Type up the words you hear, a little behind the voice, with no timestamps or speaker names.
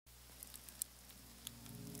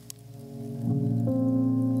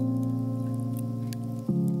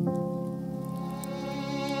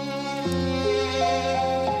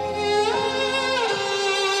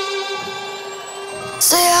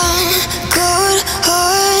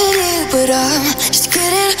but I'm just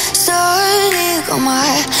getting started. Got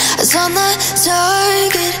my eyes on the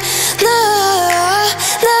target. No,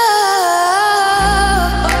 no.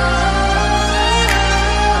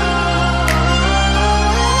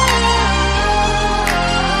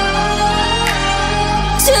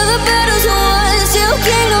 Till the battle's won, till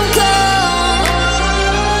kingdom come.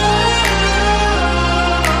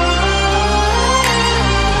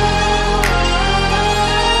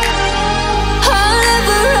 I'll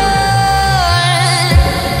never run.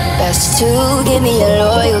 Best to give me your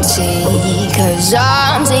loyalty, 'cause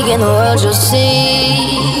I'm taking the world, you'll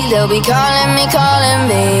see. They'll be calling me,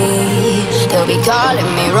 they'll be calling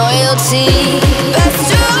me royalty. Best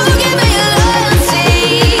to give me your loyalty,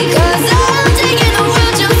 'cause I'm taking the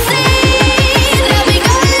world, you'll see. They'll be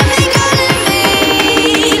calling me,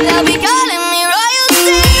 they'll be calling me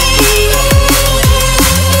royalty.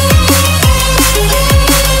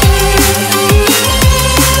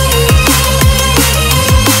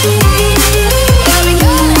 They'll be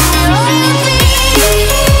calling me royalty.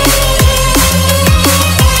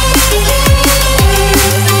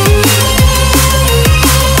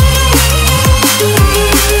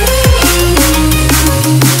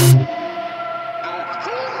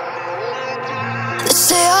 They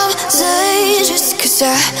say I'm dangerous 'cause I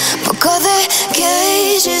broke all their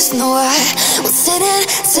cages. No, I won't sit and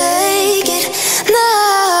take it. No,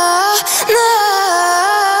 no.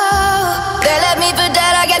 They left me for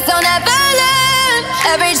dead, I guess I'll never learn.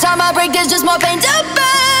 Every time I break, there's just more pain to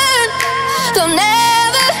burn. They'll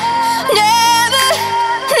never, never,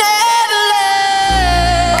 never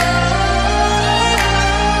learn.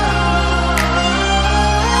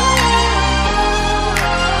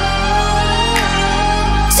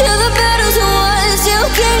 Till the battle's won, till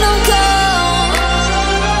kingdom come.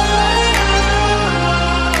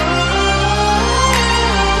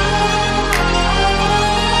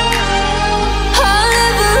 I'll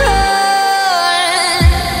never run.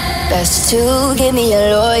 Best to give me your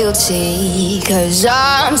loyalty, 'cause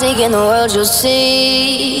I'm taking the world, you'll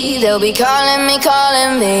see. They'll be calling me,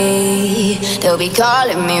 they'll be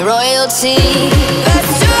calling me royalty.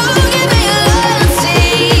 Best to